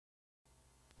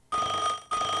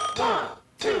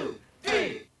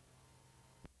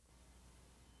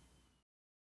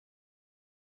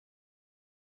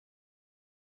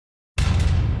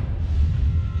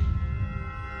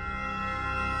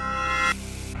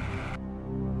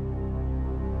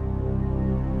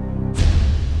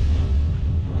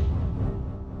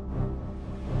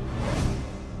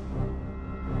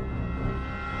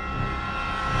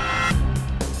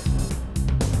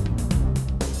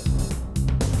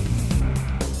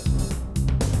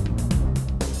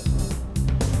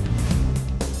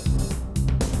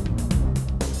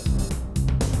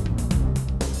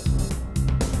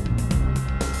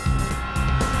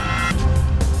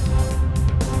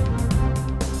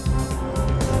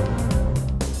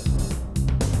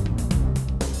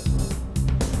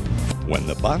When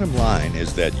the bottom line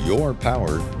is that your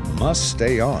power must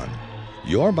stay on,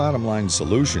 your bottom line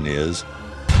solution is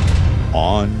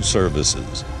ON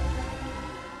Services.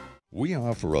 We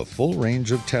offer a full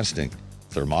range of testing,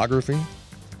 thermography,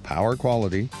 power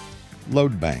quality,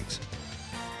 load banks.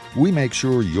 We make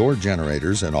sure your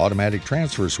generators and automatic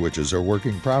transfer switches are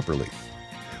working properly.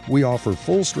 We offer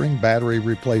full string battery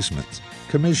replacements,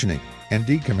 commissioning, and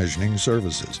decommissioning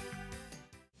services.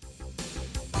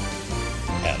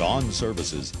 At ON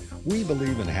Services, we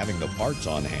believe in having the parts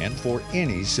on hand for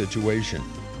any situation.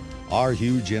 Our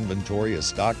huge inventory is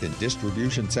stocked in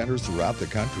distribution centers throughout the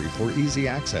country for easy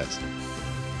access.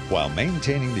 While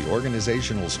maintaining the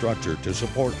organizational structure to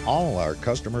support all our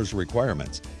customers'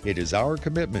 requirements, it is our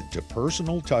commitment to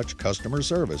personal touch customer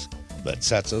service that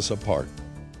sets us apart.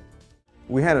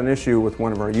 We had an issue with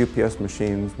one of our UPS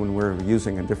machines when we were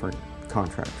using a different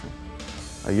contractor.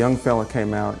 A young fella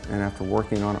came out, and after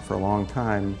working on it for a long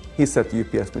time, he set the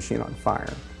UPS machine on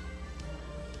fire.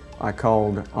 I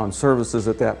called ON Services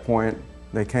at that point.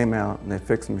 They came out and they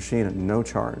fixed the machine at no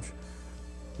charge.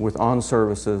 With ON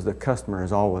Services, the customer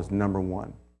is always number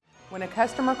one. When a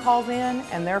customer calls in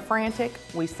and they're frantic,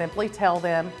 we simply tell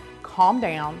them, calm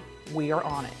down, we are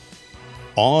on it.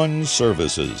 ON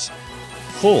Services.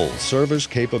 Full service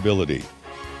capability.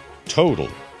 Total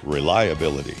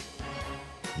reliability.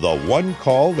 The one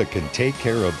call that can take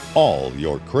care of all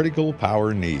your critical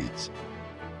power needs.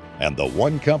 And the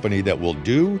one company that will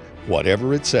do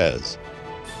whatever it says.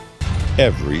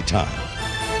 Every time.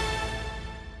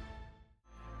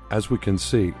 As we can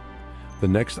see, the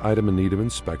next item in need of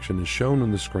inspection is shown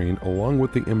on the screen along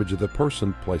with the image of the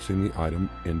person placing the item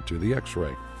into the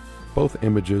X-ray. Both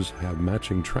images have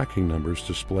matching tracking numbers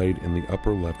displayed in the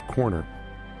upper left corner.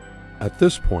 At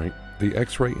this point, the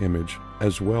X-ray image,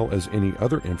 as well as any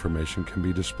other information, can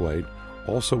be displayed,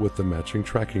 also with the matching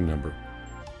tracking number.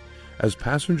 As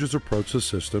passengers approach the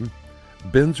system,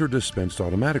 bins are dispensed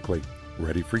automatically,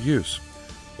 ready for use.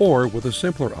 Or, with a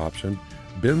simpler option,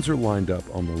 bins are lined up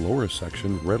on the lower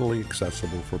section, readily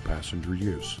accessible for passenger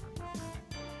use.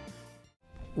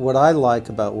 What I like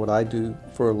about what I do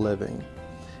for a living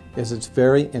is it's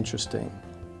very interesting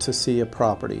to see a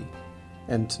property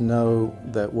and to know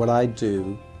that what I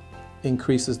do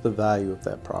increases the value of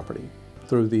that property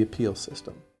through the appeal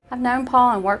system. I've known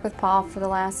Paul and worked with Paul for the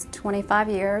last 25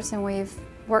 years, and we've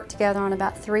worked together on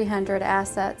about 300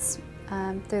 assets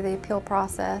through the appeal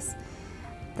process.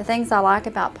 The things I like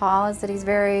about Paul is that he's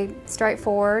very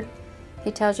straightforward.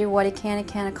 He tells you what he can and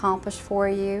can't accomplish for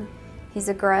you. He's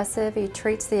aggressive. He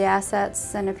treats the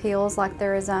assets and appeals like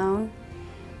they're his own.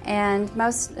 And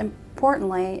most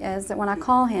importantly is that when I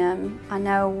call him, I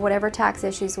know whatever tax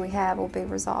issues we have will be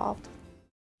resolved.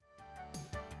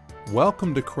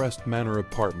 Welcome to Crest Manor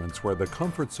Apartments, where the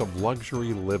comforts of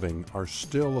luxury living are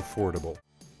still affordable.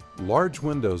 Large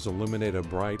windows illuminate a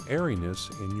bright airiness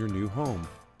in your new home.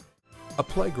 A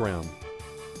playground,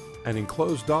 an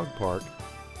enclosed dog park,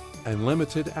 and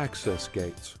limited access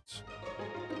gates.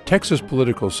 Texas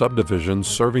Political Subdivisions,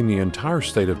 serving the entire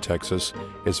state of Texas,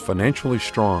 is financially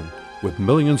strong with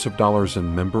millions of dollars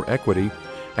in member equity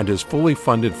and is fully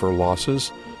funded for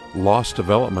losses, lost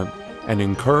development, and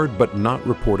incurred but not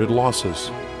reported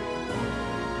losses.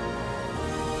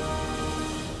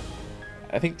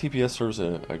 I think TPS serves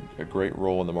a great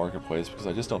role in the marketplace because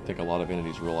I just don't think a lot of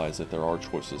entities realize that there are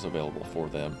choices available for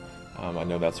them. I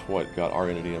know that's what got our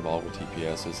entity involved with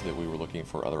TPS, is that we were looking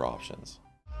for other options.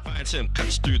 FindSim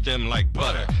cuts through them like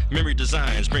butter. Memory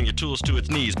Designs bring your tools to its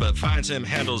knees, but FindSim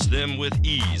handles them with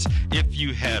ease. If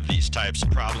you have these types of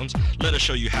problems, let us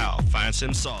show you how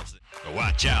FindSim solves it. But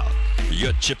watch out,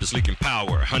 your chip is leaking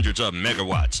power, hundreds of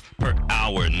megawatts per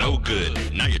hour, no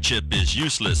good. Now your chip is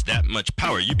useless, that much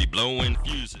power, you be blowing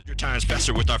fuses. Your time's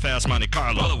faster with our fast Monte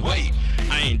Carlo. Well, wait,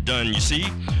 I ain't done, you see.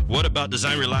 What about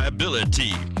design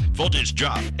reliability? Voltage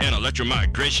drop and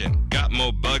electromigration. Got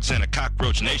more bugs than a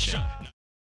cockroach nation.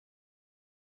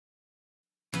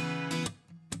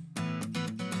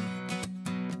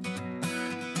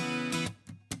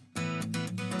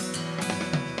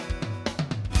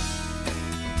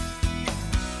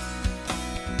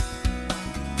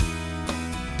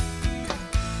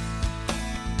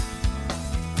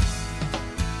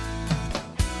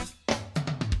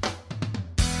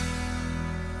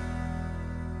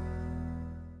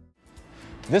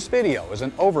 This video is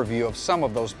an overview of some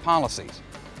of those policies,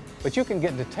 but you can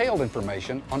get detailed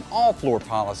information on all floor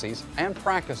policies and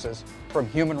practices from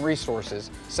Human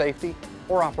Resources, Safety,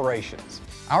 or Operations.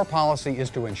 Our policy is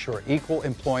to ensure equal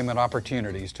employment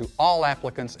opportunities to all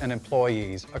applicants and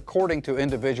employees according to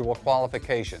individual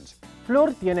qualifications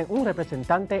Fluor tiene un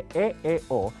representante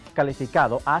EEO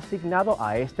calificado asignado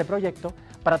a este proyecto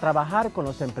para trabajar con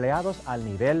los empleados al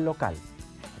nivel local.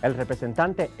 El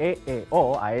representante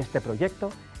EEO a este proyecto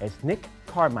es Nick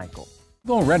Carmichael.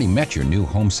 You've already met your new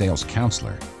home sales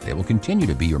counselor. They will continue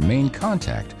to be your main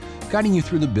contact, guiding you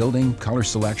through the building, color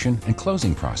selection, and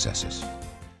closing processes.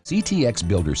 CTX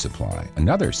Builder Supply,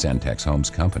 another Centex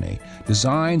Homes company,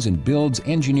 designs and builds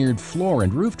engineered floor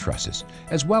and roof trusses,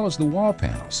 as well as the wall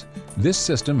panels. This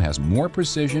system has more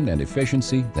precision and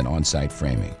efficiency than on-site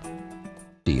framing.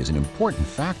 Safety is an important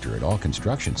factor at all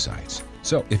construction sites.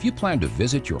 So if you plan to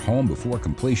visit your home before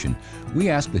completion, we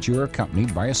ask that you are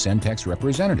accompanied by a Centex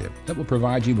representative that will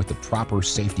provide you with the proper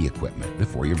safety equipment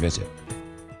before your visit.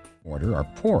 Mortar are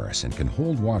porous and can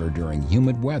hold water during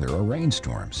humid weather or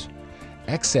rainstorms.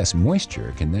 Excess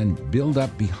moisture can then build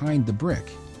up behind the brick.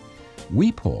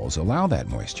 Weep holes allow that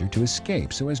moisture to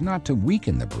escape so as not to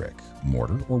weaken the brick,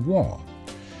 mortar, or wall.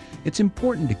 It's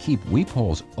important to keep weep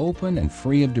holes open and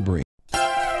free of debris.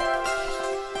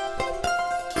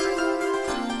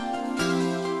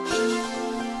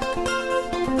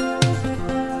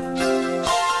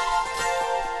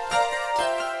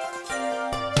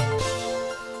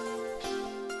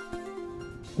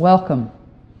 Welcome,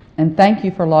 and thank you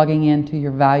for logging in to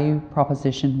your Value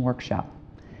Proposition Workshop.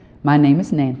 My name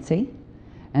is Nancy,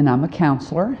 and I'm a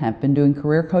counselor. Have been doing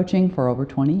career coaching for over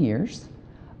 20 years.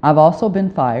 I've also been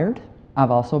fired,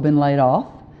 I've also been laid off,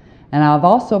 and I've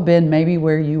also been maybe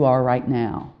where you are right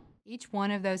now. Each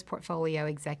one of those portfolio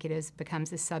executives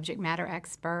becomes a subject matter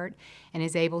expert and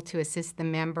is able to assist the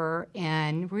member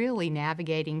in really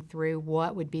navigating through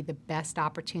what would be the best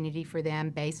opportunity for them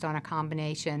based on a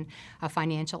combination of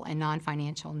financial and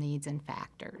non-financial needs and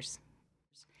factors.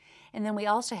 And then we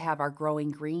also have our Growing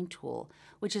Green tool,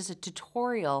 which is a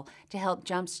tutorial to help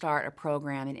jumpstart a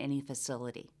program in any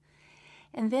facility.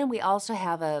 And then we also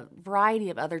have a variety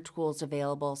of other tools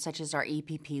available, such as our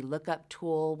EPP Lookup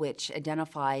tool, which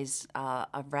identifies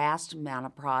a vast amount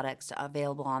of products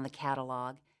available on the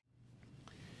catalog.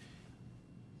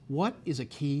 What is a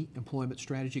key employment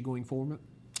strategy going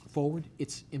forward?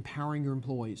 It's empowering your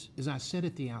employees. As I said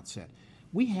at the outset,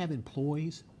 we have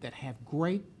employees that have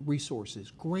great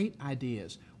resources, great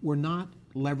ideas. We're not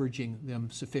leveraging them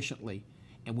sufficiently,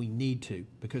 and we need to,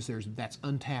 because that's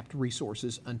untapped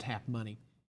resources, untapped money.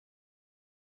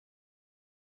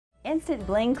 Instant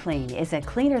Bling Clean is a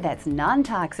cleaner that's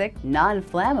non-toxic,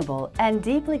 non-flammable, and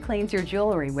deeply cleans your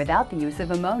jewelry without the use of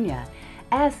ammonia,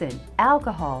 acid,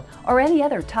 alcohol, or any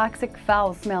other toxic,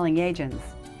 foul-smelling agents.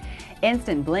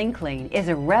 Instant Bling Clean is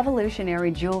a revolutionary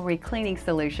jewelry cleaning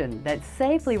solution that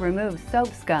safely removes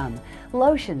soap scum,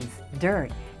 lotions,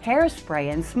 dirt,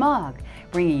 hairspray, and smog,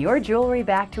 bringing your jewelry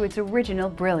back to its original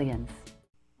brilliance.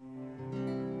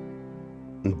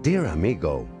 Dear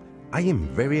amigo, I am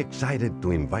very excited to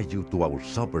invite you to our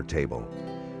supper table.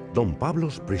 Don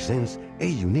Pablo's presents a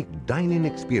unique dining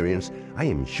experience I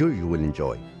am sure you will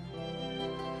enjoy.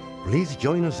 Please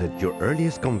join us at your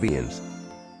earliest convenience.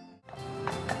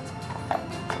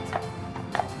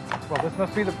 Well, this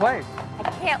must be the place. I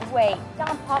can't wait.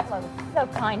 Don Pablo was so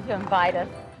kind to invite us.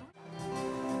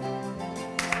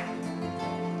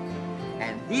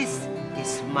 And this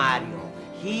is Mario.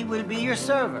 He will be your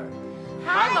server.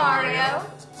 Hi, Mario.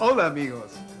 Hola,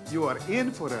 amigos. You are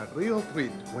in for a real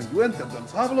treat. When you enter Don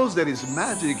Pablo's, there is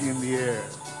magic in the air.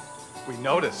 We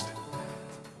noticed.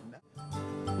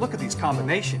 Look at these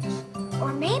combinations.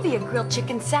 Or maybe a grilled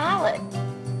chicken salad.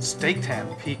 Steak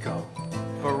Tampico.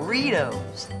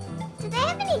 Burritos. Do they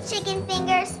have any chicken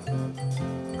fingers?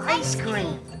 Ice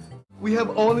cream. We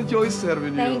have all enjoyed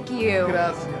serving you. Thank you.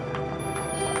 Gracias.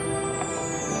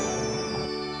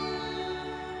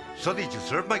 So did you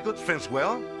serve my good friends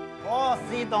well? Oh,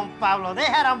 si, Don Pablo. They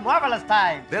had a marvelous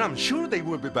time. Then I'm sure they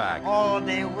will be back. Oh,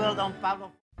 they will, Don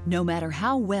Pablo. No matter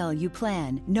how well you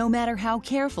plan, no matter how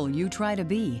careful you try to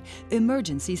be,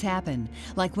 emergencies happen,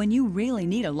 like when you really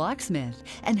need a locksmith.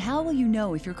 And how will you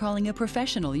know if you're calling a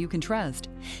professional you can trust?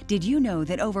 Did you know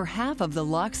that over half of the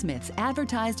locksmiths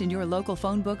advertised in your local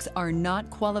phone books are not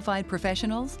qualified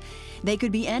professionals? They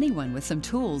could be anyone with some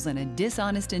tools and a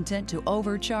dishonest intent to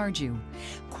overcharge you.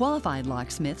 Qualified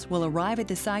locksmiths will arrive at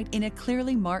the site in a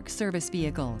clearly marked service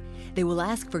vehicle. They will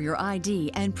ask for your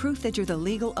ID and proof that you're the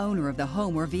legal owner of the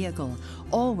home or vehicle.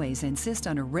 Always insist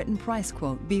on a written price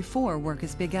quote before work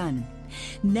is begun.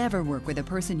 Never work with a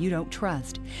person you don't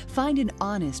trust. Find an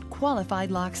honest,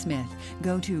 qualified locksmith.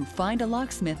 Go to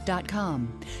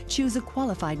findalocksmith.com. Choose a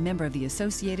qualified member of the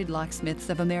Associated Locksmiths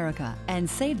of America and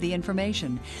save the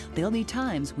information. There'll be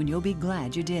times when you'll be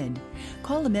glad you did.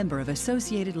 Call a member of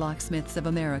Associated Locksmiths of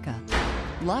America.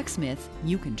 Locksmiths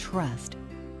you can trust.